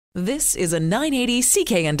This is a 980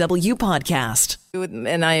 CKNW podcast.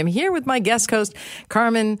 And I am here with my guest host,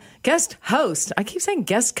 Carmen. Guest host. I keep saying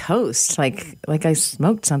guest host, like I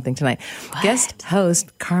smoked something tonight. What? Guest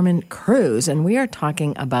host, Carmen Cruz. And we are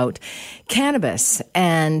talking about cannabis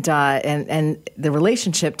and the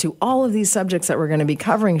relationship to all of these subjects that we're going to be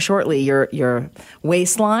covering shortly. Your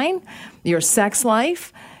waistline, your sex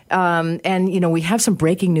life. And, you know, we have some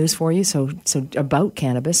breaking news for you, so about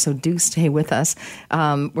cannabis, so do stay with us.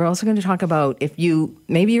 We're also going to talk about if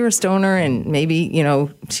maybe you're a stoner and maybe, you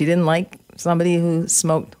know, she didn't like somebody who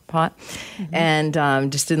smoked pot and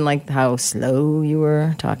just didn't like how slow you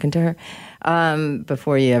were talking to her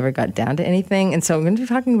before you ever got down to anything. And so we're going to be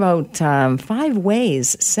talking about 5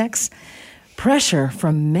 ways sex pressure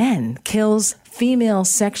from men kills female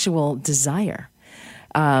sexual desire.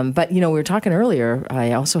 But, you know, we were talking earlier,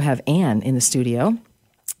 I also have Anne in the studio.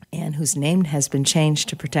 Anne, whose name has been changed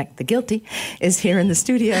to protect the guilty, is here in the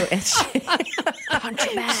studio. And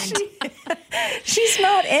Contraband. She's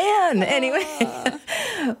not Anne, anyway.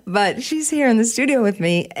 But she's here in the studio with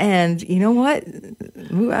me. And you know what?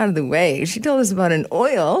 Move out of the way. She told us about an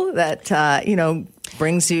oil that,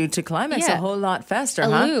 brings you to climax a whole lot faster, a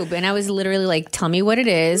lube. And I was literally like, tell me what it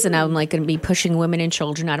is. And I'm like going to be pushing women and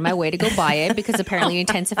children out of my way to go buy it because apparently it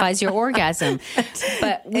intensifies your orgasm.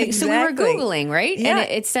 But So we were Googling, right? Yeah. And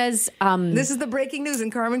it says... this is the breaking news,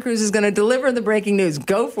 and Carmen Cruz is going to deliver the breaking news.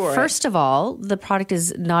 Go for it. First of all, the product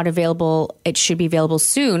is not available. It should be available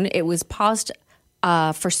soon. It was paused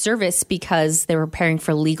for service because they were preparing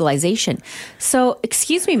for legalization. So,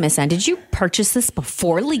 excuse me, Miss Anne, did you purchase this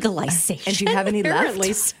before legalization? And do you have any Apparently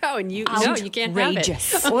left? so, and you can't have it.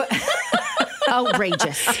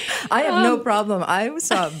 Outrageous. I have no problem. I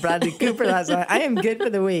saw Bradley Cooper last night. I am good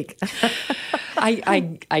for the week.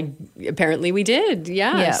 I apparently we did.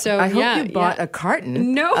 Yeah. So I hope you bought a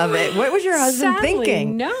carton of it. What was your husband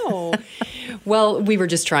thinking? No. Well, we were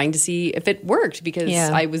just trying to see if it worked because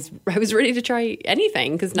I was ready to try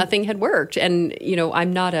anything because nothing had worked. And, you know,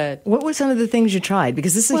 I'm not a... What were some of the things you tried?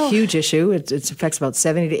 Because this is a huge issue. It affects about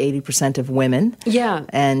 70 to 80% of women. Yeah.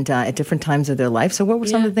 And at different times of their life. So what were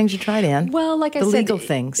some of the things you tried, Anne? Well, like I said... The legal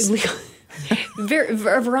things.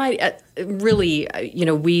 A variety. Really,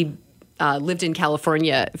 we... lived in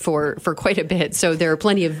California for quite a bit. So there are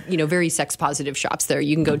plenty of, very sex positive shops there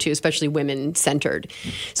you can go to, especially women centered.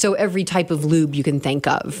 So every type of lube you can think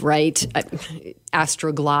of, right?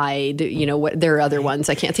 Astroglide, there are other ones.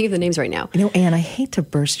 I can't think of the names right now. You know, Anne, I hate to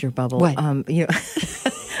burst your bubble. What?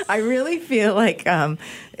 I really feel like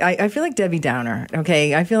I feel like Debbie Downer.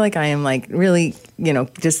 Okay, I feel like I am like really,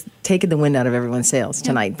 just taking the wind out of everyone's sails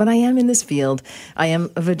tonight. But I am in this field. I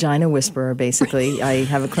am a vagina whisperer. Basically, I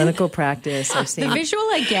have a clinical practice. I've seen the visual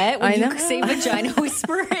I get when you say vagina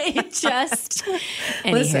whisperer. It just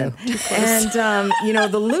listen.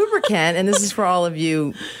 And the lubricant, and this is for all of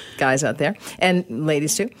you guys out there and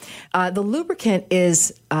ladies too. The lubricant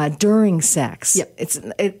is during sex.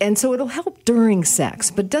 Yep. And so it'll help during sex,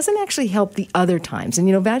 but doesn't actually help the other times. And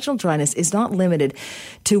vaginal dryness is not limited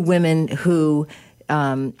to women who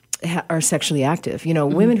are sexually active.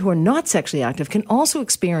 Women who are not sexually active can also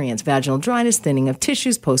experience vaginal dryness, thinning of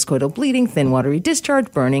tissues, postcoital bleeding, thin watery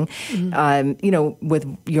discharge, burning,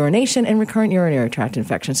 with urination and recurrent urinary tract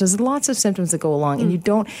infections. So there's lots of symptoms that go along, and you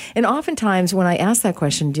don't. And oftentimes, when I ask that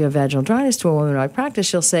question, "Do you have vaginal dryness?" to a woman in my practice,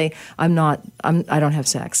 she'll say, I don't have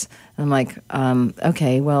sex." And I'm like,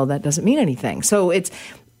 okay, well, that doesn't mean anything. So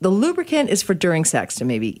the lubricant is for during sex to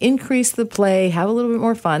maybe increase the play, have a little bit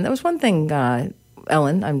more fun. That was one thing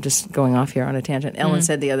Ellen, I'm just going off here on a tangent. Ellen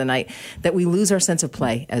said the other night that we lose our sense of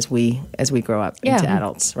play as we grow up into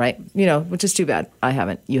adults, right? Which is too bad. I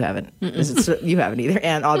haven't. You haven't. You haven't either.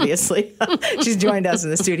 And obviously, she's joined us in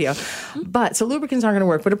the studio. But so lubricants aren't going to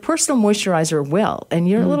work, but a personal moisturizer will. And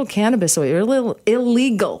your little cannabis oil, your little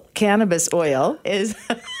illegal cannabis oil is.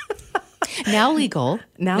 Now legal.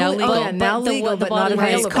 Now legal, but not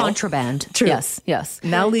available. Contraband. True. Yes.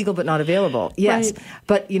 Now legal, but not available. Yes. Right.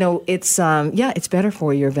 But, it's better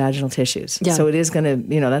for your vaginal tissues. Yeah. So it is going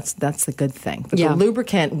to, that's the good thing. But the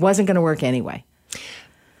lubricant wasn't going to work anyway.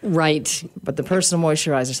 Right. But the personal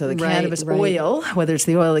moisturizer, so the cannabis oil, whether it's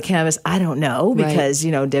the oil of cannabis, I don't know, because,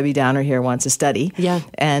 Debbie Downer here wants a study. Yeah.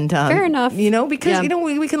 And, fair enough. Because,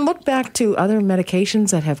 we can look back to other medications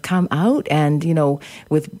that have come out and,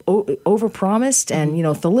 with overpromised and,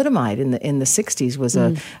 thalidomide in the 60s was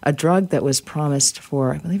a drug that was promised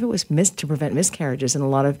for, I believe it was to prevent miscarriages, and a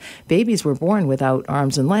lot of babies were born without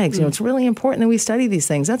arms and legs. It's really important that we study these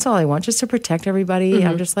things. That's all I want, just to protect everybody.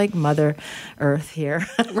 I'm just like Mother Earth here.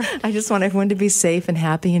 I just want everyone to be safe and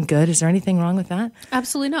happy and good. Is there anything wrong with that?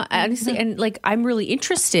 Absolutely not. Honestly, and like I'm really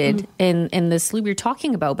interested in this lube you're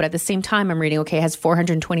talking about, but at the same time, I'm reading, okay, it has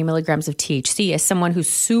 420 milligrams of THC. As someone who's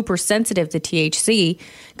super sensitive to THC,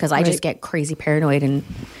 because I just get crazy paranoid and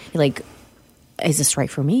like, is this right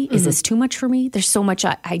for me? Is this too much for me? There's so much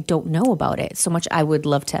I don't know about it. So much I would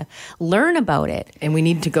love to learn about it. And we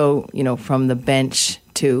need to go, from the bench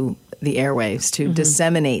to the airwaves to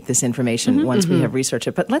disseminate this information once we have researched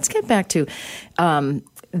it. But let's get back to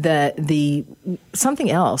the something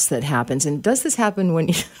else that happens. And does this happen when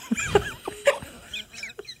you...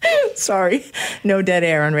 Sorry, no dead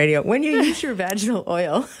air on radio. When you use your vaginal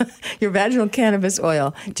oil, your vaginal cannabis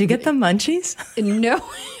oil, do you get the munchies? No,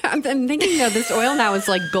 I'm thinking though this oil now is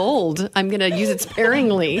like gold. I'm going to use it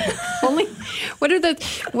sparingly. Only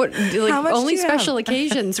only special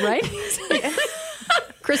occasions, right?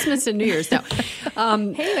 Christmas and New Year's. No.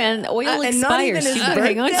 Hey man, oil and not even expires. his You gotta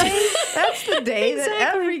hang on to birthday? it. That's the day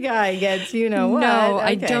that every guy gets, what. No,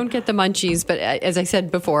 I Okay. don't get the munchies, but as I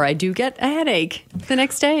said before, I do get a headache the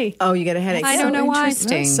next day. Oh, you get a headache. I don't know why.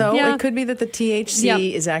 Interesting. So Yeah. it could be that the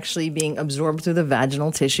THC is actually being absorbed through the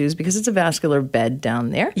vaginal tissues because it's a vascular bed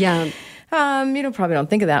down there. Yeah. Probably don't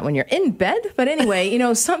think of that when you're in bed. But anyway,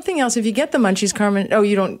 something else. If you get the munchies, Carmen,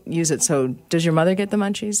 you don't use it. So does your mother get the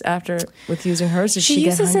munchies with using hers? Does She get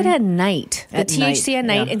uses it hungry? at night. At the THC at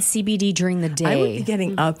night yeah. and CBD during the day. I would be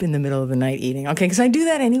getting up in the middle of the night eating. Okay, because I do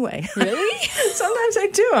that anyway. Really? Sometimes I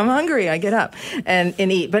do. I'm hungry. I get up and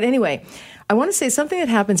eat. But anyway, I want to say something that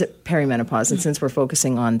happens at perimenopause, and since we're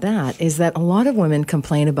focusing on that, is that a lot of women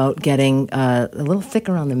complain about getting a little thick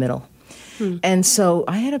around the middle. And so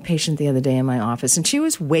I had a patient the other day in my office, and she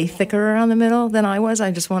was way thicker around the middle than I was, I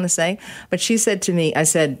just want to say. But she said to me, I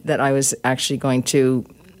said that I was actually going to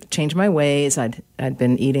change my ways. I'd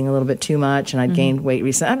been eating a little bit too much, and I'd gained weight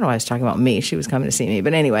recently. I don't know why I was talking about me. She was coming to see me.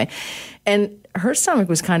 But anyway, and her stomach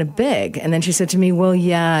was kind of big. And then she said to me, well,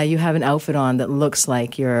 yeah, you have an outfit on that looks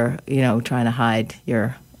like you're, trying to hide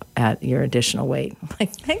your additional weight. I'm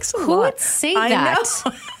like, thanks a lot. Who would say I that?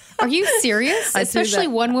 know. Are you serious? I do Especially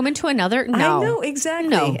that. one woman to another? No. I know, exactly.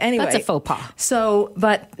 No, anyway, that's a faux pas. So,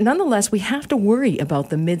 but nonetheless, we have to worry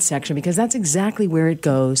about the midsection because that's exactly where it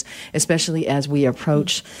goes, especially as we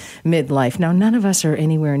approach midlife. Now, none of us are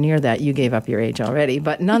anywhere near that. You gave up your age already,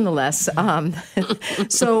 but nonetheless,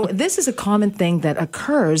 so this is a common thing that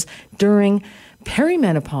occurs during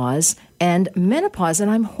perimenopause and menopause. And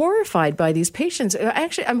I'm horrified by these patients.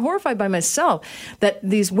 Actually, I'm horrified by myself that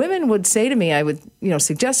these women would say to me, I would,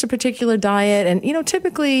 suggest a particular diet. And,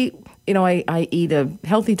 typically, I eat a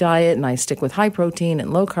healthy diet and I stick with high protein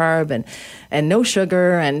and low carb and no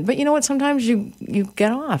sugar. But you know what? Sometimes you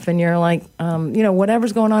get off and you're like,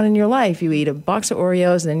 whatever's going on in your life, you eat a box of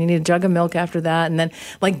Oreos and then you need a jug of milk after that. And then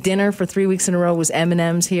like dinner for 3 weeks in a row was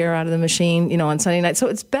M&Ms here out of the machine, on Sunday night. So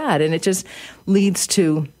it's bad. And it just leads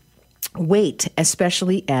to weight,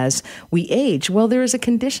 especially as we age. Well, there is a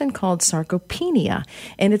condition called sarcopenia,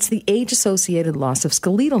 and it's the age-associated loss of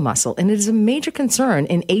skeletal muscle, and it is a major concern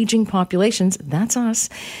in aging populations. That's us.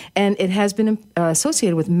 And it has been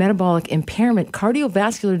associated with metabolic impairment,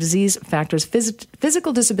 cardiovascular disease factors,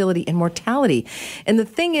 physical disability, and mortality. And the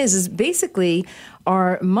thing is basically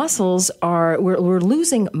our muscles we're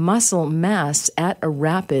losing muscle mass at a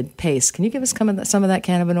rapid pace. Can you give us some of that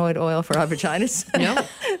cannabinoid oil for our vaginas? No.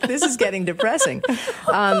 This is getting depressing.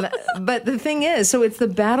 But the thing is, so it's the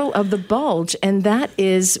battle of the bulge, and that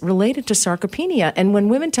is related to sarcopenia. And when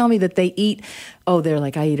women tell me that they eat, they're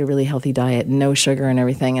like, I eat a really healthy diet, no sugar and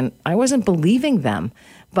everything. And I wasn't believing them,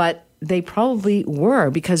 but they probably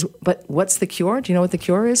were but what's the cure? Do you know what the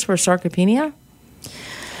cure is for sarcopenia?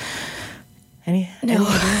 Any idea?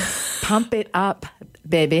 Pump it up,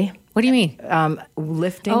 baby. What do you mean?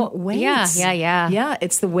 Lifting weights. Yeah. Yeah,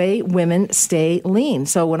 it's the way women stay lean.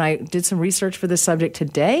 So when I did some research for this subject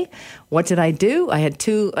today, what did I do? I had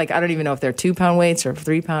two, I don't even know if they're 2 pound weights or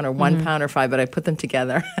 3 pound or 1 pound or 5, but I put them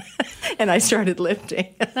together and I started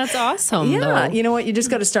lifting. That's awesome. Yeah, though. you know what? You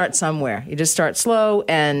just got to start somewhere. You just start slow.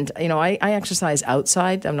 And, I exercise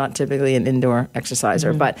outside. I'm not typically an indoor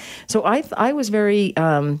exerciser. But so I was very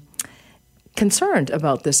concerned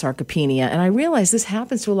about this sarcopenia, and I realized this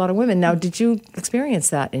happens to a lot of women. Now, did you experience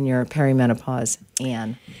that in your perimenopause,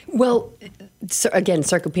 Anne? Well, so again,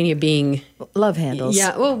 sarcopenia being Love handles.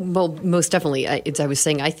 Yeah, well, most definitely. As I was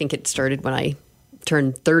saying, I think it started when I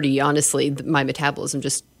turned 30. Honestly, my metabolism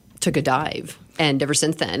just took a dive, and ever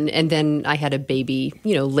since then. And then I had a baby,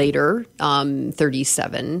 later,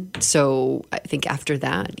 37. So I think after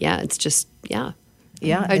that, it's just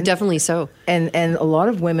Yeah, definitely so. And a lot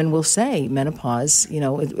of women will say menopause.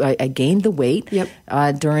 I gained the weight Yep.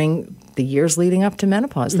 during the years leading up to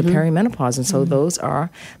menopause, the perimenopause. And so those are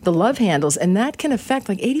the love handles. And that can affect,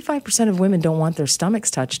 like 85% of women don't want their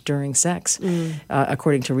stomachs touched during sex,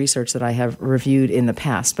 according to research that I have reviewed in the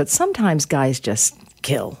past. But sometimes guys just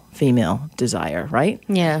kill female desire, right?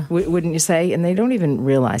 Yeah. Wouldn't you say? And they don't even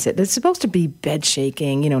realize it. It's supposed to be bed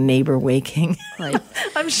shaking, neighbor waking. Like,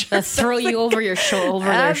 I'm sure. throw you over your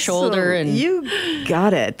their shoulder, and you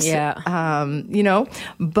got it. Yeah.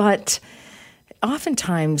 But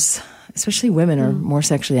oftentimes, especially women are more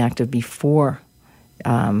sexually active before,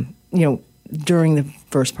 during the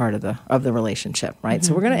first part of the relationship, right?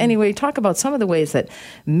 So we're going to anyway talk about some of the ways that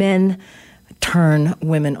men turn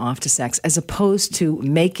women off to sex as opposed to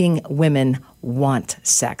making women want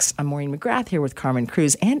sex. I'm Maureen McGrath here with Carmen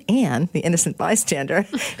Cruz and Anne, the innocent bystander,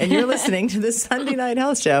 and you're listening to the Sunday Night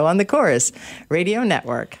Health Show on the Chorus Radio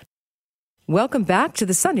Network. Welcome back to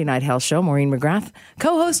the Sunday Night Health Show. Maureen McGrath,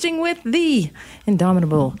 co-hosting with the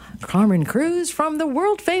indomitable Carmen Cruz from the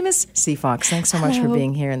world-famous CFOX. Thanks so much for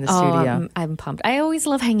being here in the studio. I'm pumped. I always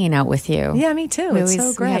love hanging out with you. Yeah, me too. It's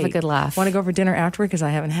so great. We have a good laugh. Want to go for dinner afterward? Because I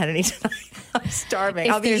haven't had any tonight. I'm starving.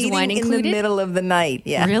 If I'll be there's eating wine in included? the middle of the night.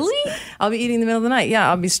 Yeah. Really? I'll be eating in the middle of the night. Yeah,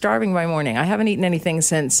 I'll be starving by morning. I haven't eaten anything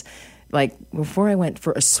since, before I went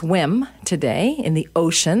for a swim today in the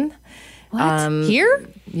ocean. What? Here?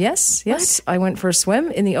 Yes. I went for a swim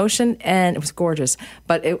in the ocean, and it was gorgeous.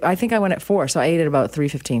 But I think I went at 4, so I ate at about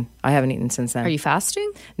 3:15. I haven't eaten since then. Are you fasting?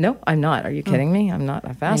 No, I'm not. Are you kidding me? I'm not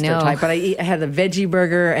a faster type. But I had a veggie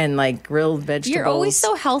burger and grilled vegetables. You're always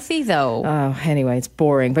so healthy, though. Oh, anyway, it's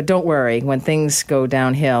boring. But don't worry. When things go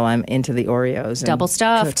downhill, I'm into the Oreos. And double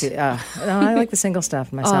stuffed. No, I like the single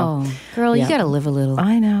stuffed myself. Oh, girl, you got to live a little.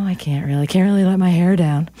 I know. I can't really let my hair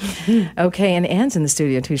down. Okay, and Anne's in the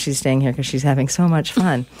studio, too. She's staying here because she's having so much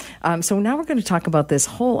fun. So now we're going to talk about this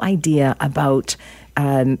whole idea about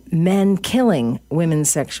men killing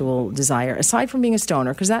women's sexual desire, aside from being a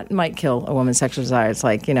stoner, because that might kill a woman's sexual desire. It's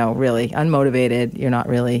really unmotivated. You're not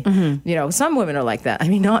really, some women are like that. I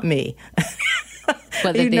mean, not me.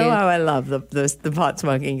 You know how I love the pot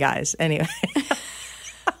smoking guys. Anyway.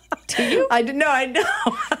 Do you? I know.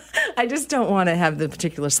 I just don't want to have the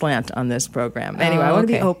particular slant on this program. Anyway, I want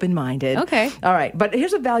to be open-minded. Okay. All right. But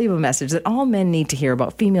here's a valuable message that all men need to hear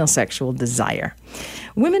about female sexual desire.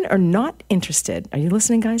 Women are not interested. Are you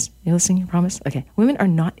listening, guys? Are you listening? You promise? Okay. Women are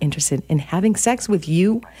not interested in having sex with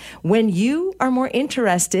you when you are more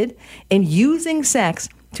interested in using sex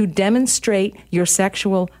to demonstrate your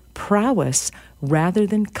sexual prowess rather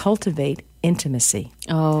than cultivate intimacy.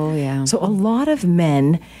 Oh, yeah. So a lot of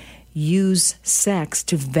men use sex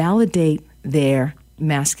to validate their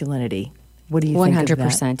masculinity. What do you think of that?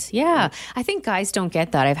 100%. Yeah. I think guys don't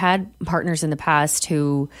get that. I've had partners in the past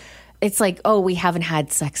who, it's like, oh, we haven't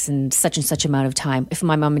had sex in such and such amount of time. If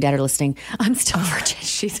my mom and dad are listening, I'm still virgin.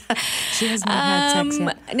 She has not had sex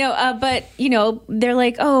yet. No, but, they're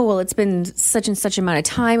like, oh, well, it's been such and such amount of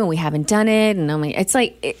time and we haven't done it. And I'm like, it's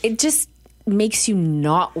like, it just makes you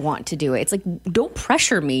not want to do it. It's like, don't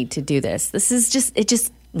pressure me to do this. This is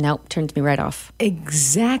just, nope, turns me right off.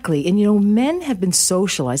 Exactly. And, men have been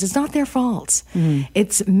socialized. It's not their fault.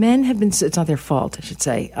 It's not their fault, I should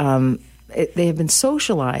say. They have been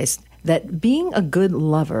socialized that being a good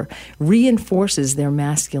lover reinforces their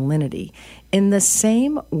masculinity. In the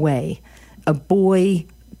same way, a boy,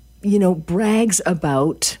 brags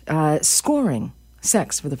about scoring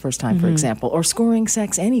sex for the first time, for example, or scoring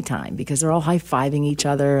sex anytime because they're all high-fiving each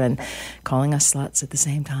other and calling us sluts at the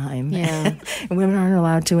same time. Yeah. And women aren't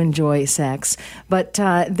allowed to enjoy sex. But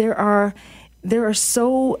there are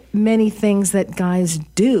so many things that guys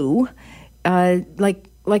do,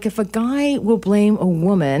 like if a guy will blame a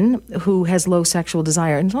woman who has low sexual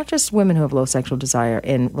desire, and it's not just women who have low sexual desire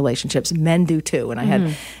in relationships, men do too. And I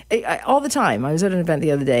had all the time. I was at an event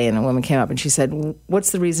the other day and a woman came up and she said,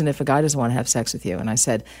 what's the reason if a guy doesn't want to have sex with you? And I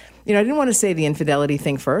said, I didn't want to say the infidelity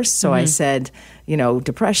thing first. So I said,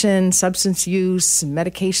 depression, substance use,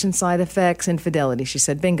 medication side effects, infidelity. She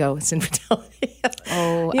said, bingo, it's infidelity.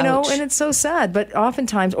 Oh, and it's so sad. But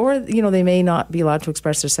oftentimes, or, they may not be allowed to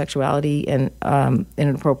express their sexuality in an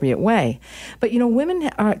appropriate way. But, women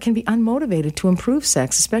can be unmotivated to improve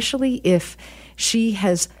sex, especially if she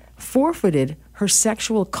has forfeited her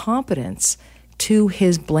sexual competence to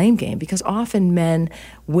his blame game. Because often men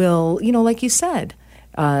will, like you said,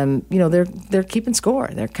 they're keeping score.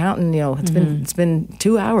 They're counting. It's been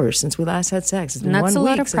 2 hours since we last had sex. It's been and that's 1 a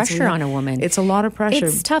week lot of pressure on a woman. It's a lot of pressure.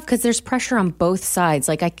 It's tough because there's pressure on both sides.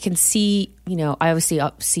 Like I can see, I obviously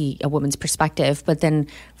see a woman's perspective, but then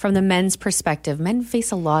from the men's perspective, men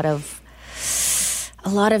face a lot of a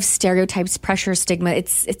lot of stereotypes, pressure, stigma.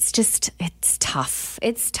 It's tough.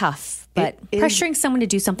 It's tough. But pressuring someone to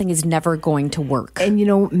do something is never going to work.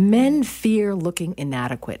 And, men fear looking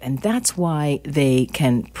inadequate. And that's why they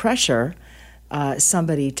can pressure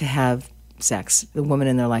somebody to have sex, the woman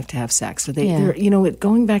in their life to have sex. So they're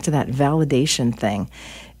going back to that validation thing.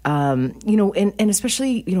 And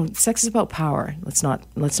especially, sex is about power. Let's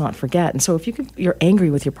not forget. And so if you're angry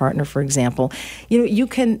with your partner, for example,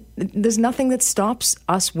 there's nothing that stops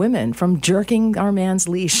us women from jerking our man's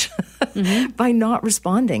leash by not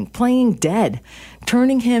responding, playing dead,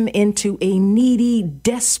 turning him into a needy,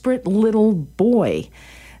 desperate little boy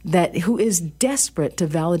who is desperate to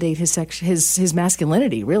validate his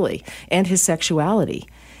masculinity, really, and his sexuality.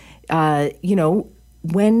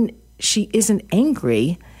 When she isn't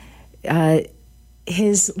angry,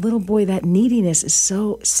 his little boy, that neediness is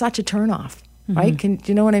such a turnoff, right? Do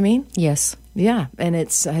you know what I mean? Yes. Yeah, and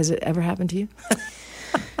has it ever happened to you?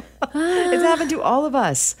 It's happened to all of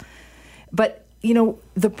us. But,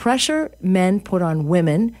 the pressure men put on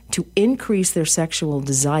women to increase their sexual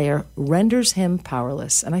desire renders him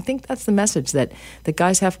powerless. And I think that's the message that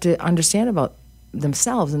guys have to understand about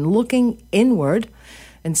themselves and looking inward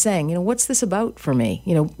and saying, what's this about for me?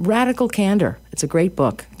 Radical Candor. It's a great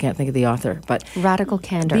book. I can't think of the author, but Radical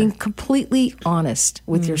Candor. Being completely honest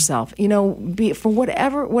with yourself, for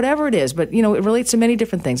whatever it is, but, it relates to many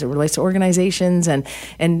different things. It relates to organizations and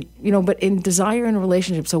but in desire in a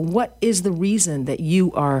relationship. So what is the reason that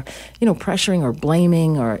you are, pressuring or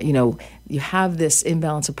blaming or, you have this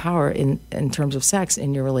imbalance of power in terms of sex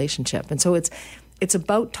in your relationship? And so it's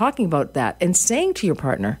about talking about that and saying to your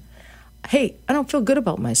partner, hey, I don't feel good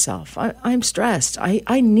about myself. I'm stressed.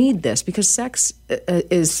 I need this, because sex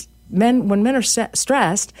is when men are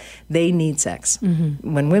stressed, they need sex.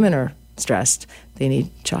 Mm-hmm. When women are stressed, they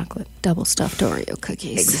need chocolate. Double stuffed Oreo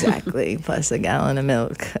cookies. Exactly, plus a gallon of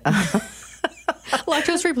milk.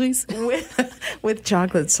 Lactose free, please. With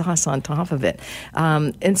chocolate sauce on top of it.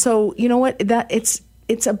 And so, you know what?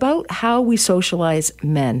 It's about how we socialize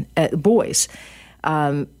boys.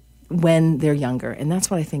 When they're younger. And that's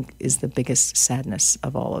what I think is the biggest sadness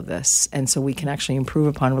of all of this. And so we can actually improve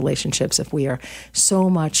upon relationships if we are so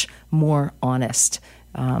much more honest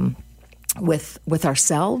with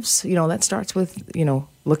ourselves. That starts with,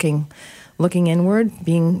 looking inward,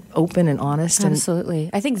 being open and honest. Absolutely.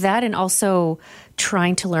 I think that, and also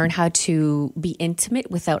trying to learn how to be intimate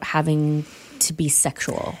without having to be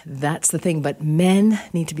sexual. That's the thing. But men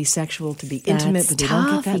need to be sexual to be intimate, but they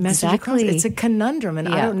don't get that message across. It's a conundrum, and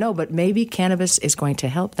I don't know, but maybe cannabis is going to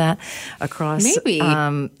help that across,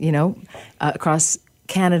 across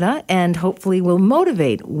Canada, and hopefully will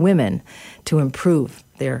motivate women to improve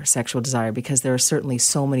their sexual desire, because there are certainly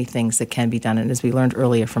so many things that can be done. And as we learned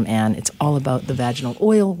earlier from Anne, it's all about the vaginal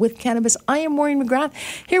oil with cannabis. I am Maureen McGrath,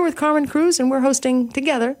 here with Carmen Cruz, and we're hosting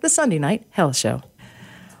together the Sunday Night Health Show.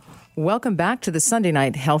 Welcome back to the Sunday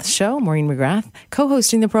Night Health Show. Maureen McGrath,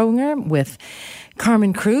 co-hosting the program with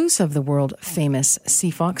Carmen Cruz of the world-famous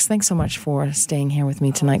Seafox. Thanks so much for staying here with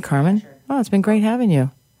me tonight, Carmen. Oh, it's been great having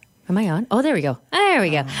you. Am I on? Oh, there we go. There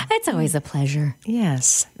we go. It's always a pleasure.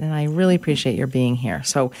 Yes, and I really appreciate your being here.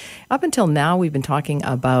 So up until now, we've been talking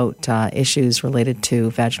about issues related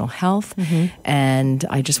to vaginal health, and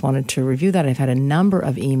I just wanted to review that. I've had a number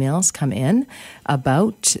of emails come in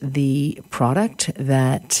about the product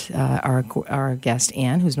that our guest,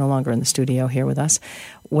 Anne, who's no longer in the studio here with us,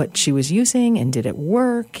 what she was using, and did it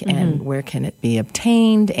work, and where can it be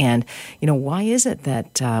obtained, and why is it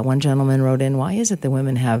that one gentleman wrote in, why is it that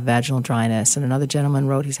women have vaginal dryness, and another gentleman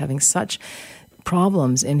wrote he's having such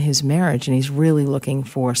problems in his marriage and he's really looking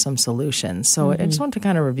for some solutions. So I just want to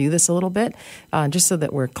kind of review this a little bit, just so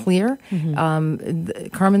that we're clear.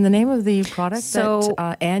 Carmen, the name of the product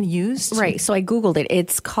that Anne used? Right. So I Googled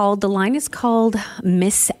it. The line is called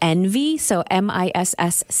Miss Envy. So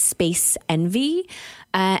MISS space Envy.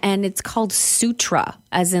 And it's called Sutra,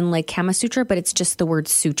 as in like Kama Sutra, but it's just the word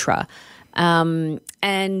Sutra. And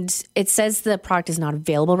it says the product is not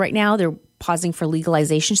available right now. They're pausing for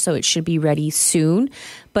legalization, so it should be ready soon.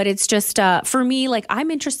 But it's just, for me, like, I'm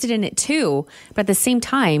interested in it too. But at the same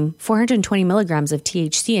time, 420 milligrams of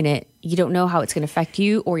THC in it, you don't know how it's going to affect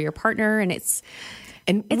you or your partner. And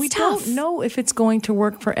we tough. Don't know if it's going to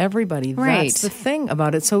work for everybody. Right. That's the thing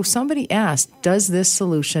about it. So somebody asked, does this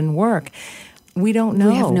solution work? We don't know.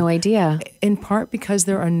 We have no idea. In part because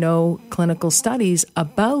there are no clinical studies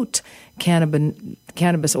about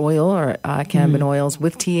cannabis oil or cannabinoids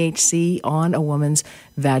with THC on a woman's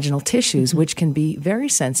vaginal tissues, which can be very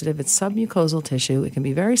sensitive. It's submucosal tissue. It can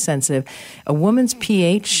be very sensitive. A woman's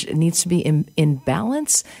pH needs to be in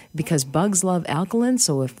balance because bugs love alkaline.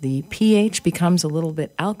 So if the pH becomes a little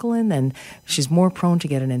bit alkaline, then she's more prone to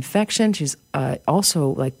get an infection. She's also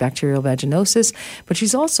like bacterial vaginosis, but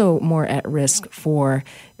she's also more at risk for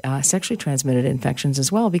sexually transmitted infections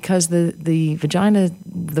as well, because the vagina,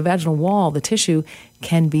 the vaginal wall, the tissue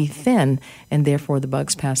can be thin, and therefore the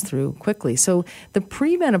bugs pass through quickly. So the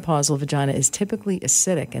premenopausal vagina is typically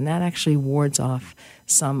acidic, and that actually wards off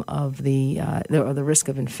some of the risk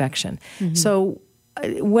of infection. Mm-hmm. So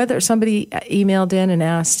whether somebody emailed in and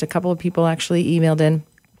asked, a couple of people actually emailed in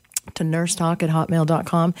to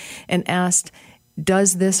nursetalk@hotmail.com and asked,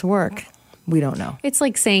 does this work? We don't know. It's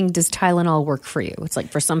like saying, does Tylenol work for you? It's like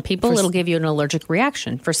for some people, it'll give you an allergic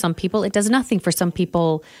reaction. For some people, it does nothing. For some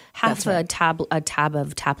people, half a tab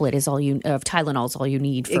of tablet is of Tylenol is all you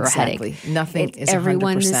need for a headache. Nothing is 100%.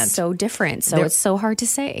 Everyone is so different, so it's so hard to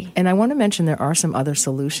say. And I want to mention there are some other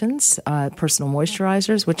solutions, personal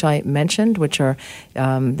moisturizers, which I mentioned, which are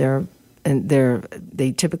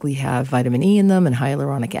they typically have vitamin E in them and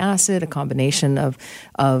hyaluronic acid, a combination of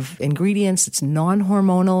ingredients. It's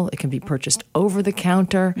non-hormonal. It can be purchased over the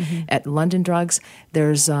counter at London Drugs.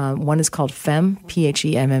 There's one is called FEMME,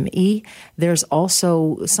 PHEMME. There's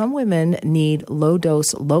also, some women need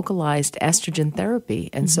low-dose localized estrogen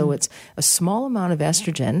therapy. And so it's a small amount of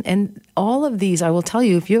estrogen. And all of these, I will tell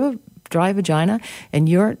you, if you have a dry vagina and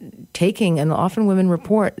you're taking, and often women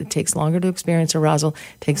report it takes longer to experience arousal,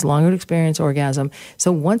 takes longer to experience orgasm.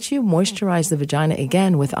 So once you moisturize the vagina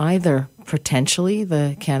again with either potentially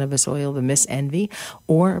the cannabis oil, the Miss Envy,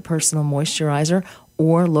 or a personal moisturizer,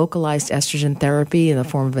 or localized estrogen therapy in the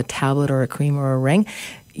form of a tablet or a cream or a ring,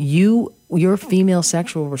 your female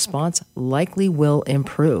sexual response likely will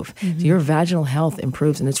improve. So your vaginal health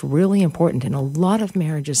improves, and it's really important. And a lot of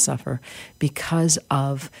marriages suffer because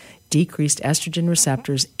of decreased estrogen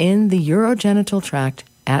receptors in the urogenital tract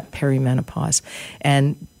at perimenopause.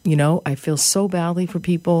 And, I feel so badly for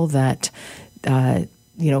people that,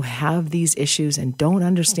 have these issues and don't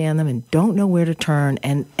understand them and don't know where to turn,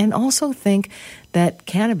 and also think that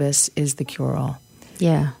cannabis is the cure-all.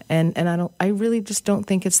 Yeah. And I really just don't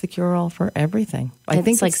think it's the cure-all for everything. I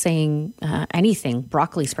think it's like saying anything.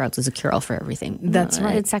 Broccoli sprouts is a cure-all for everything. That's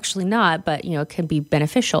right. It's actually not, but, it can be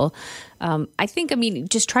beneficial.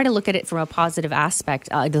 Just try to look at it from a positive aspect,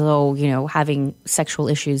 although, having sexual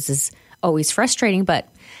issues is always frustrating, but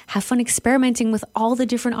have fun experimenting with all the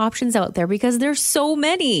different options out there because there's so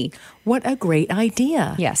many. What a great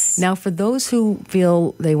idea. Yes. Now, for those who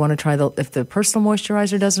feel they want to try if the personal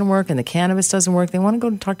moisturizer doesn't work and the cannabis doesn't work, they want to go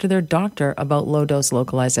and talk to their doctor about low-dose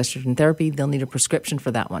localized estrogen therapy. They'll need a prescription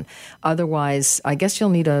for that one. Otherwise, I guess you'll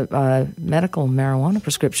need a medical marijuana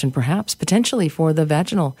prescription, perhaps, potentially for the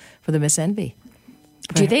Miss Envy.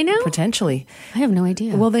 Do they now? Potentially. I have no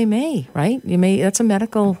idea. Well, they may, right? That's a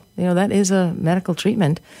medical, that is a medical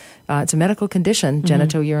treatment. It's a medical condition,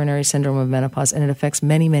 genitourinary syndrome of menopause, and it affects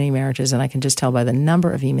many, many marriages. And I can just tell by the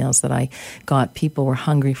number of emails that I got, people were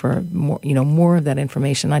hungry for more of that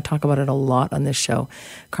information. I talk about it a lot on this show,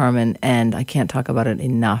 Carmen, and I can't talk about it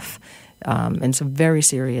enough. And it's a very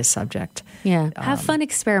serious subject. Yeah. Have fun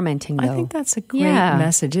experimenting, though. I think that's a great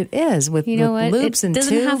message. It is, with loops and tubes.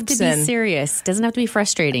 It doesn't have to be serious. It doesn't have to be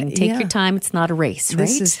frustrating. Take your time. It's not a race, right?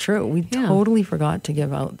 This is true. We totally forgot to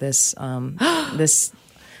give out this this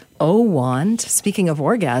O-wand. Speaking of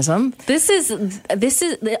orgasm. This is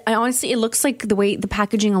honestly, it looks like the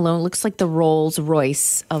packaging alone looks like the Rolls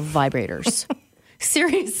Royce of vibrators.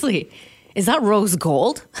 Seriously. Is that rose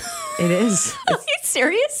gold? It is. Are you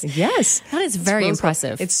serious? Yes. That is very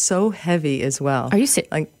impressive. It's so heavy as well. Are you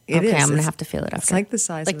serious? It is. I'm going to have to feel it after. It's like the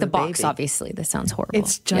size of the box, baby. obviously. This sounds horrible.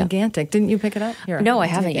 It's gigantic. Yeah. Didn't you pick it up? Here. No, I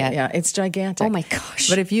haven't yet. Yeah, it's gigantic. Oh, my gosh.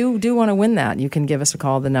 But if you do want to win that, you can give us a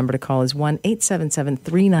call. The number to call is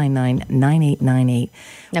 1-877-399-9898.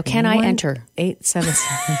 Now, can I enter?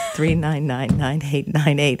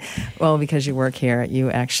 877-399-9898. Well, because you work here, you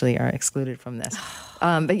actually are excluded from this.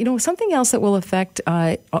 But, something else that will affect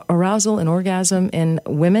arousal and orgasm in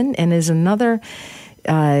women, and is another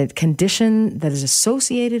condition that is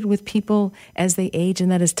associated with people as they age,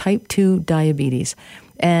 and that is type 2 diabetes.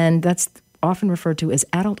 And that's often referred to as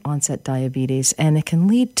adult onset diabetes, and it can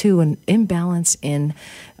lead to an imbalance in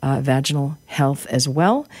vaginal health as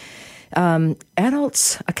well.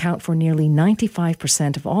 Adults account for nearly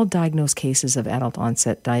 95% of all diagnosed cases of adult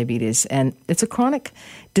onset diabetes, and it's a chronic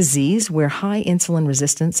disease where high insulin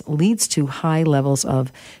resistance leads to high levels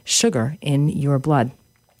of sugar in your blood.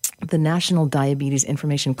 The National Diabetes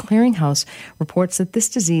Information Clearinghouse reports that this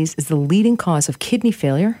disease is the leading cause of kidney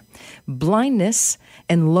failure, blindness,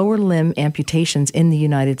 and lower limb amputations in the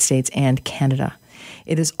United States and Canada.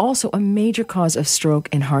 It is also a major cause of stroke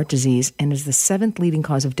and heart disease and is the 7th leading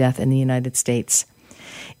cause of death in the United States.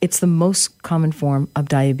 It's the most common form of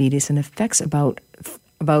diabetes and affects about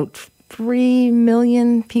 3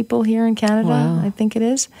 million people here in Canada, Wow. I think it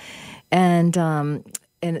is. And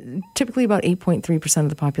typically about 8.3% of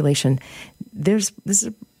the population. This is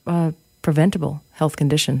a preventable health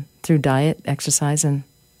condition through diet, exercise, and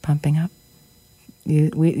pumping up,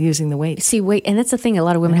 using the weights. See, weight, and that's the thing. A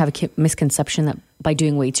lot of women have a misconception that by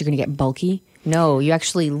doing weights, you're going to get bulky. No, you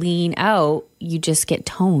actually lean out. You just get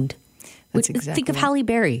toned. That's Think exactly of right. Halle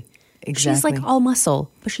Berry. Exactly. She's like all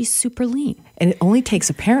muscle, but she's super lean. And it only takes,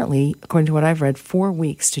 apparently, according to what I've read, 4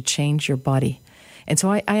 weeks to change your body. And so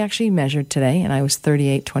I actually measured today, and I was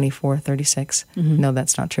 38, 24, 36. No,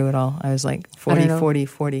 that's not true at all. I was like 40, 40,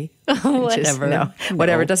 40. Whatever.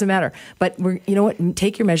 Whatever. It doesn't matter. But you know what?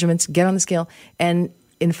 Take your measurements, get on the scale, and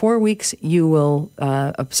in 4 weeks, you will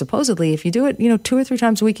supposedly, if you do it, 2 or 3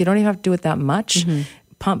 times a week, you don't even have to do it that much.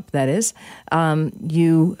 Pump, that is.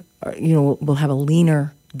 You will have a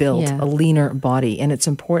leaner build, Yeah. a leaner body, and it's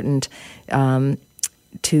important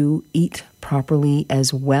to eat properly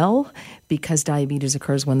as well, because diabetes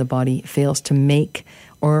occurs when the body fails to make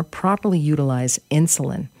or properly utilize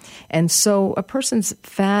insulin. And so a person's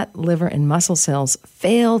fat, liver, and muscle cells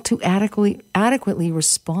fail to adequately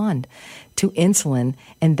respond to insulin,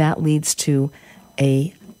 and that leads to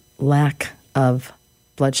a lack of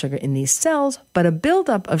blood sugar in these cells, but a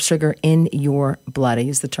buildup of sugar in your blood. I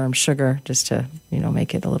use the term sugar just to,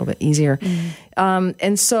 make it a little bit easier.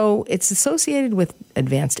 And so it's associated with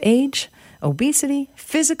advanced age, obesity,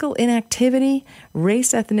 physical inactivity,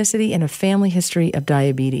 race, ethnicity, and a family history of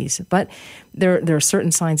diabetes. But there are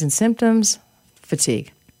certain signs and symptoms.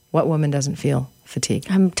 Fatigue. What woman doesn't feel fatigue?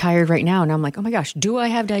 I'm tired right now, and I'm like, oh my gosh, do I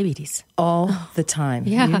have diabetes? All the time.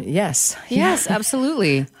 Yeah. Yes. Yes,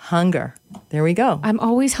 absolutely. Hunger. There we go. I'm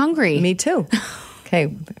always hungry. Me too. Okay,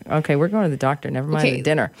 we're going to the doctor. Never mind Okay, the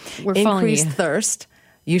dinner. we're following Increased you. thust.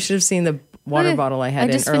 You should have seen the water bottle I had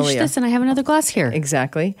I just in finished earlier. this, and I have another glass here.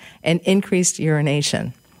 Exactly. And increased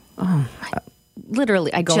urination.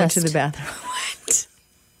 Literally, I Going just to the bathroom.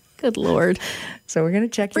 Good Lord. So we're going to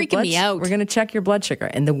check your Freaking blood me out. We're going to check your blood sugar.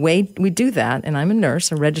 And the way we do that, and I'm a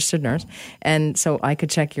nurse, a registered nurse, and so I could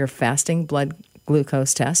check your fasting blood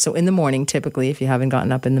glucose test. So in the morning, typically, if you haven't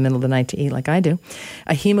gotten up in the middle of the night to eat like I do,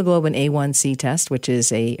 a hemoglobin A1C test, which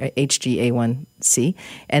is a HbA1c,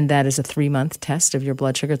 and that is a 3-month test of your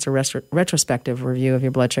blood sugar. It's a retrospective review of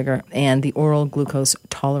your blood sugar, and the oral glucose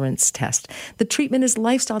tolerance test. The treatment is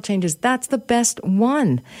lifestyle changes. That's the best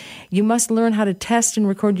one. You must learn how to test and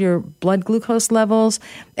record your blood glucose levels,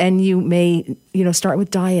 and you may, start with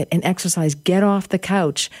diet and exercise. Get off the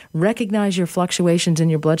couch. Recognize your fluctuations in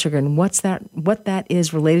your blood sugar and what that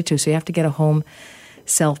is related to. So you have to get a home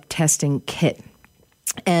self-testing kit.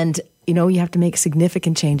 And, you have to make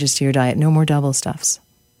significant changes to your diet. No more double stuffs.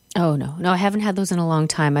 Oh, no, I haven't had those in a long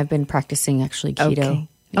time. I've been practicing actually keto. Okay.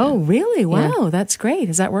 Oh, really? Wow, Yeah. that's great.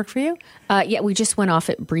 Does that work for you? Yeah, we just went off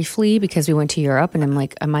it briefly because we went to Europe, and I'm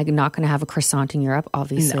like, am I not going to have a croissant in Europe?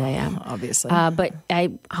 Obviously, I am. Obviously. But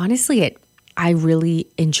I really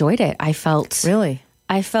enjoyed it. I felt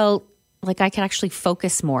like I could actually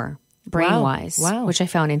focus more brain-wise, Wow. which I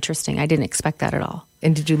found interesting. I didn't expect that at all.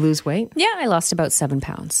 And did you lose weight? Yeah, I lost about 7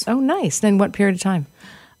 pounds Oh, nice. And what period of time?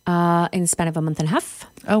 in the span of a month and a half.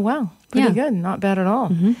 Oh, wow. Pretty Yeah. good. Not bad at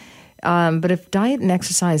all. But if diet and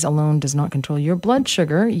exercise alone does not control your blood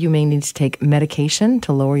sugar, you may need to take medication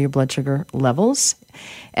to lower your blood sugar levels.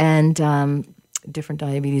 And different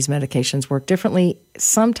diabetes medications work differently.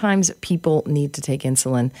 Sometimes people need to take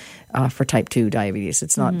insulin for type 2 diabetes.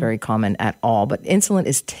 It's not very common at all, but insulin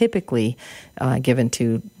is typically given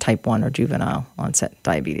to type 1 or juvenile onset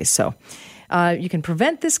diabetes. So you can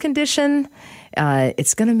prevent this condition.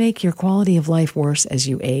 It's going to make your quality of life worse as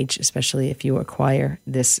you age, especially if you acquire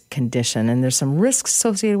this condition. And there's some risks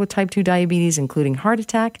associated with type 2 diabetes, including heart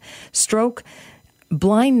attack, stroke,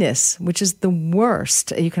 blindness, which is the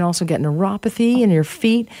worst. You can also get neuropathy in your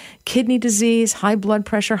feet, kidney disease, high blood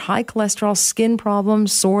pressure, high cholesterol, skin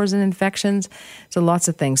problems, sores and infections. So lots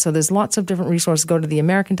of things. So there's lots of different resources. Go to the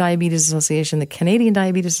American Diabetes Association, the Canadian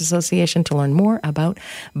Diabetes Association to learn more about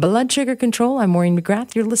blood sugar control. I'm Maureen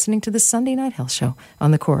McGrath. You're listening to the Sunday Night Health Show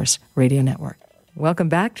on the Chorus Radio Network. Welcome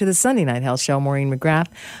back to the Sunday Night Health Show. Maureen McGrath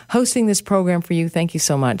hosting this program for you. Thank you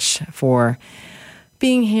so much for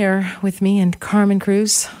being here with me and Carmen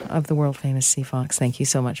Cruz of the world famous Sea Fox. Thank you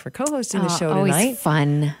so much for co-hosting the show always tonight.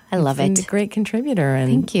 Fun. I love You've it. been a great contributor. And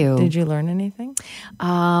Thank you. Did you learn anything?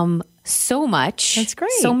 So much. That's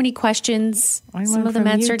great. So many questions. I Some learned of them from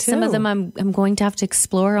you, answered. Some of too. them I'm going to have to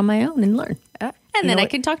explore on my own and learn. And then I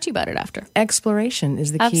can talk to you about it after. Exploration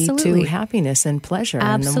is the key Absolutely. to happiness and pleasure.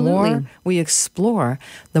 Absolutely. And the more we explore,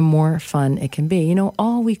 the more fun it can be. You know,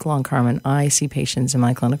 all week long, Carmen, I see patients in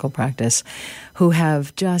my clinical practice who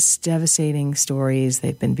have just devastating stories.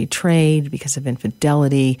 They've been betrayed because of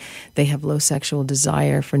infidelity. They have low sexual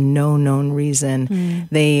desire for no known reason.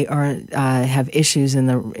 They are have issues in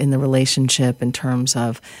the relationship in terms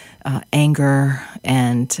of anger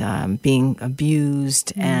and being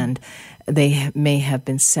abused, and they may have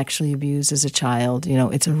been sexually abused as a child. You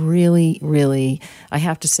know, it's a really, really, I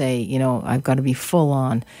have to say, you know, I've got to be full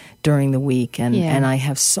on during the week. And I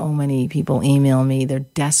have so many people email me. They're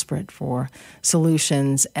desperate for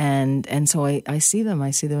solutions. And so I see them.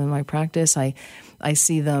 I see them in my practice. I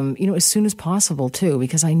see them, you know, as soon as possible, too,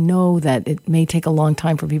 because I know that it may take a long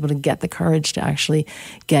time for people to get the courage to actually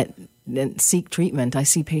seek treatment. I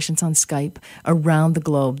see patients on Skype around the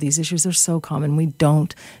globe. These issues are so common. We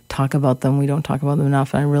don't talk about them. We don't talk about them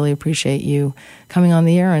enough. And I really appreciate you coming on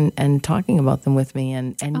the air and talking about them with me.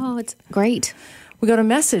 And Oh, it's great. we got a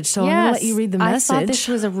message, so I'm going to let you read the message. I thought this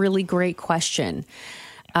was a really great question.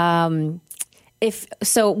 This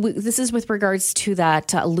is with regards to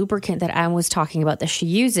that lubricant that Anne was talking about that she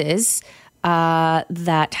uses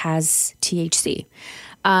that has THC.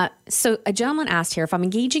 So a gentleman asked here, if I'm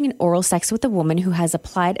engaging in oral sex with a woman who has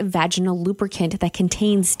applied a vaginal lubricant that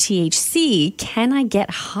contains THC, can I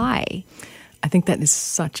get high? I think that is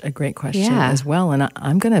such a great question Yeah. as well. And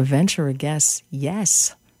I'm going to venture a guess,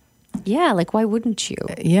 yes. Yeah, like why wouldn't you?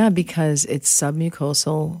 Yeah, because it's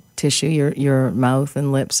submucosal tissue. Your mouth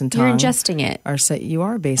and lips and tongue. You're ingesting it. You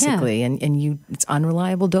are basically, and it's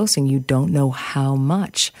unreliable dosing. You don't know how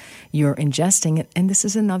much you're ingesting it, and this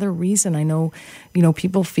is another reason. I know, you know,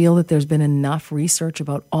 people feel that there's been enough research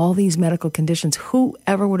about all these medical conditions.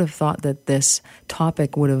 Whoever would have thought that this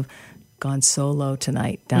topic would have gone so low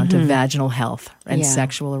tonight, down to vaginal health and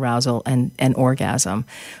sexual arousal and orgasm.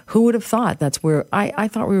 Who would have thought? That's where I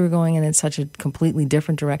thought we were going in such a completely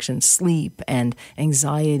different direction. Sleep and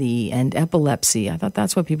anxiety and epilepsy. I thought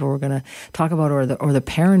that's what people were going to talk about, or the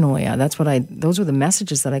paranoia. Those were the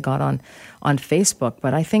messages that I got on Facebook.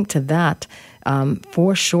 But I think to that,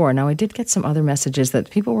 for sure. Now, I did get some other messages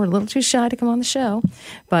that people were a little too shy to come on the show.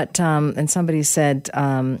 But, and somebody said,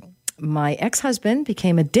 my ex-husband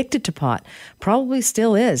became addicted to pot, probably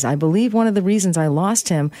still is. I believe one of the reasons I lost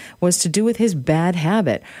him was to do with his bad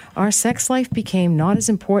habit. Our sex life became not as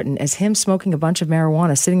important as him smoking a bunch of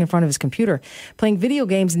marijuana, sitting in front of his computer, playing video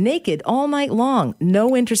games naked all night long.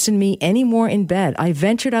 No interest in me anymore in bed. I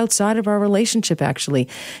ventured outside of our relationship, actually.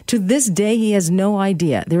 To this day, he has no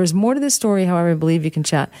idea. There is more to this story, however, I believe you can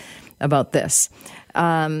chat about this.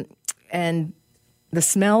 And the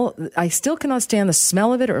smell, I still cannot stand the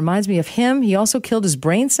smell of it. It reminds me of him. He also killed his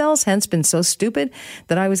brain cells, hence been so stupid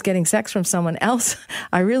that I was getting sex from someone else.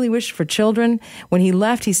 I really wished for children. When he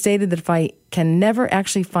left, he stated that if I can never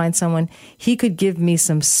actually find someone, he could give me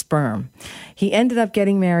some sperm. He ended up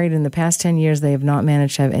getting married. In the past 10 years, they have not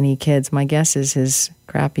managed to have any kids. My guess is his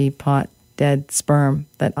crappy pot dead sperm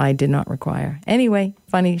that I did not require. Anyway,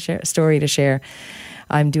 funny story to share.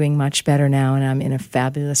 I'm doing much better now, and I'm in a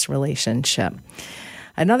fabulous relationship.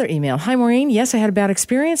 Another email. Hi, Maureen. Yes, I had a bad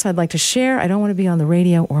experience I'd like to share. I don't want to be on the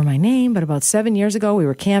radio or my name, but about 7 years ago, we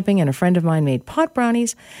were camping and a friend of mine made pot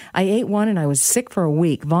brownies. I ate one and I was sick for a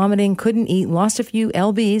week, vomiting, couldn't eat, lost a few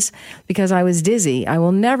lbs because I was dizzy. I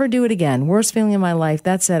will never do it again. Worst feeling in my life.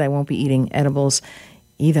 That said, I won't be eating edibles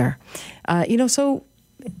either. So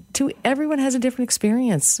everyone has a different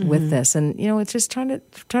experience with this. And, you know, it's just try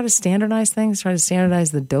to standardize things, try to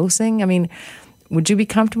standardize the dosing. I mean, would you be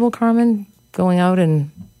comfortable, Carmen, going out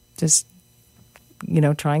and just, you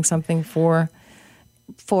know, trying something for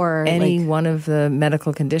any one of the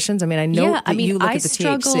medical conditions? I mean, I know you look at the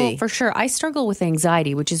THC. For sure. I struggle with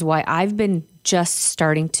anxiety, which is why I've been just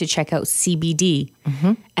starting to check out CBD.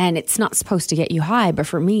 And it's not supposed to get you high, but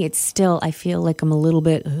for me, it's still, I feel like I'm a little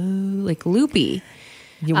bit like loopy.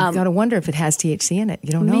 You've got to wonder if it has THC in it.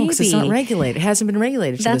 You don't know because it's not regulated. It hasn't been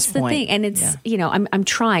regulated to this point. That's the thing. And it's, you know, I'm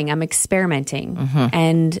trying. I'm experimenting.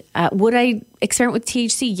 And would I experiment with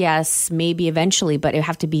THC? Yes, maybe eventually. But it would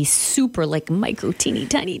have to be super like micro, teeny,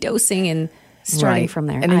 tiny dosing and starting from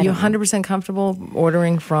there. And are you 100% comfortable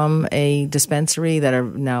ordering from a dispensary that are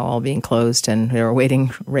now all being closed and they're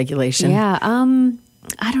awaiting regulation? Yeah.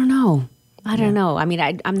 I don't know. I don't know. I mean,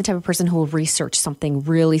 I'm the type of person who will research something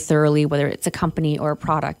really thoroughly, whether it's a company or a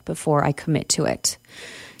product, before I commit to it.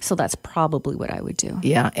 So that's probably what I would do.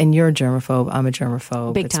 Yeah, and you're a germaphobe. I'm a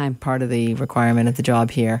germaphobe. Big it's time. Part of the requirement of the job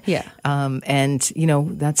here. Yeah. And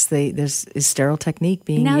there's a sterile technique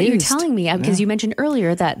being now used. that you're telling me, because you mentioned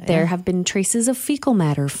earlier that there have been traces of fecal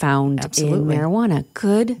matter found Absolutely. in marijuana.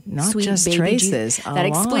 Good, Not sweet just baby traces, Jesus. a That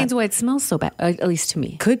lot. explains why it smells so bad, at least to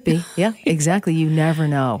me. Could be. Yeah, exactly. You never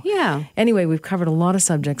know. Yeah. Anyway, we've covered a lot of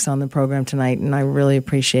subjects on the program tonight, and I really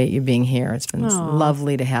appreciate you being here. It's been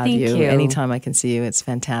lovely to have thank you. you. Anytime I can see you, it's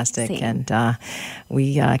fantastic. Same. And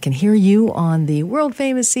we can hear you on the world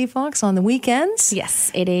famous Sea Fox on the weekends. Yes,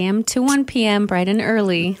 8 a.m. to 1 p.m., bright and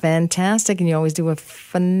early. Fantastic. And you always do a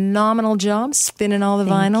phenomenal job spinning all the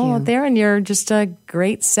Thank vinyl you. out there, and you're just a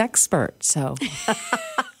great sexpert. So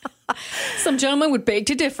Some gentlemen would beg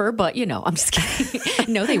to differ, but, I'm just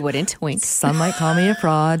kidding. No, they wouldn't. Wink. some might call me a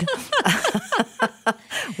fraud.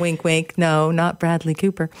 Wink, wink. No, not Bradley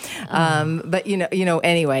Cooper. But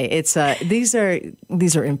anyway, it's these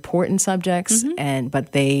are important subjects,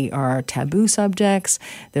 but they are taboo subjects.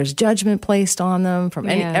 There's judgment placed on them from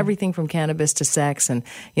everything from cannabis to sex. And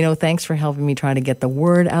thanks for helping me try to get the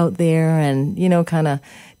word out there and kind of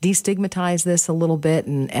destigmatize this a little bit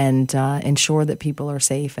and ensure that people are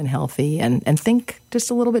safe and healthy and think just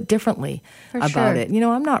a little bit differently about it.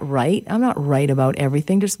 I'm not right. I'm not right about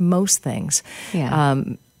everything, just most things. Yeah.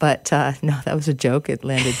 But no, that was a joke. It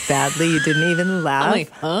landed badly. You didn't even laugh. I'm like,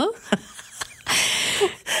 huh?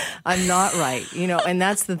 I'm not right, and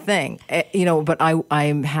that's the thing, but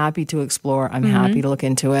I'm happy to explore. I'm happy to look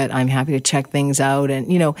into it. I'm happy to check things out. And,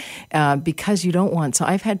 because you don't want, so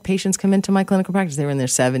I've had patients come into my clinical practice. They were in their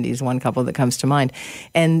 70s, one couple that comes to mind,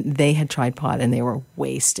 and they had tried pot and they were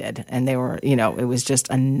wasted and they were, it was just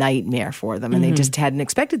a nightmare for them and they just hadn't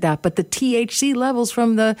expected that. But the THC levels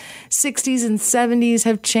from the 60s and 70s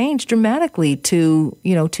have changed dramatically to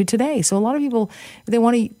today. So a lot of people, they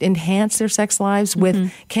want to enhance their sex lives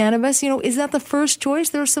with cannabis. Is that the first choice?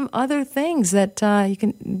 There are some other things that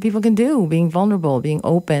people can do, being vulnerable, being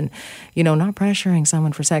open, not pressuring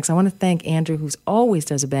someone for sex. I want to thank Andrew, who's always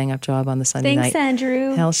does a bang-up job on the Sunday night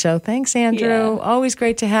Andrew. Hell Show. Thanks, Andrew. Yeah. Always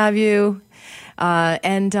great to have you. So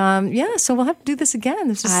we'll have to do this again.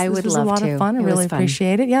 This was love a lot to. of fun. I It was really fun.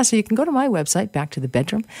 appreciate it. Yeah, so you can go to my website,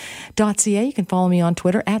 backtothebedroom.ca. You can follow me on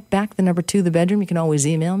Twitter at @back2thebedroom. You can always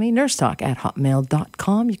email me,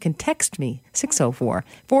 nursetalk@hotmail.com. You can text me,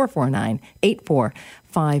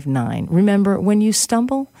 604-449-8459. Remember, when you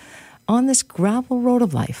stumble on this gravel road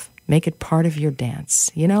of life, make it part of your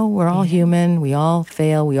dance. We're all human. We all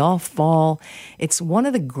fail. We all fall. It's one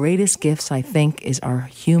of the greatest gifts, I think, is our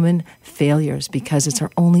human failures because it's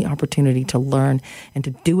our only opportunity to learn and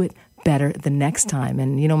to do it better the next time.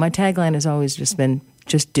 And, my tagline has always just been,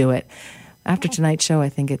 just do it. After tonight's show, I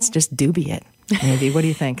think it's just doobie it. Maybe. What do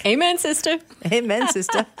you think? Amen, sister. Amen,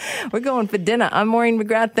 sister. We're going for dinner. I'm Maureen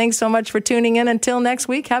McGrath. Thanks so much for tuning in. Until next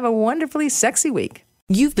week, have a wonderfully sexy week.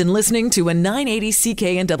 You've been listening to a 980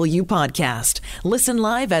 CKNW podcast. Listen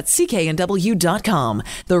live at cknw.com,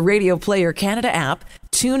 the Radio Player Canada app,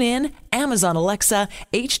 tune in, Amazon Alexa,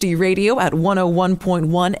 HD Radio at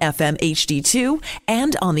 101.1 FM HD2,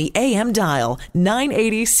 and on the AM dial,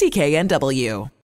 980 CKNW.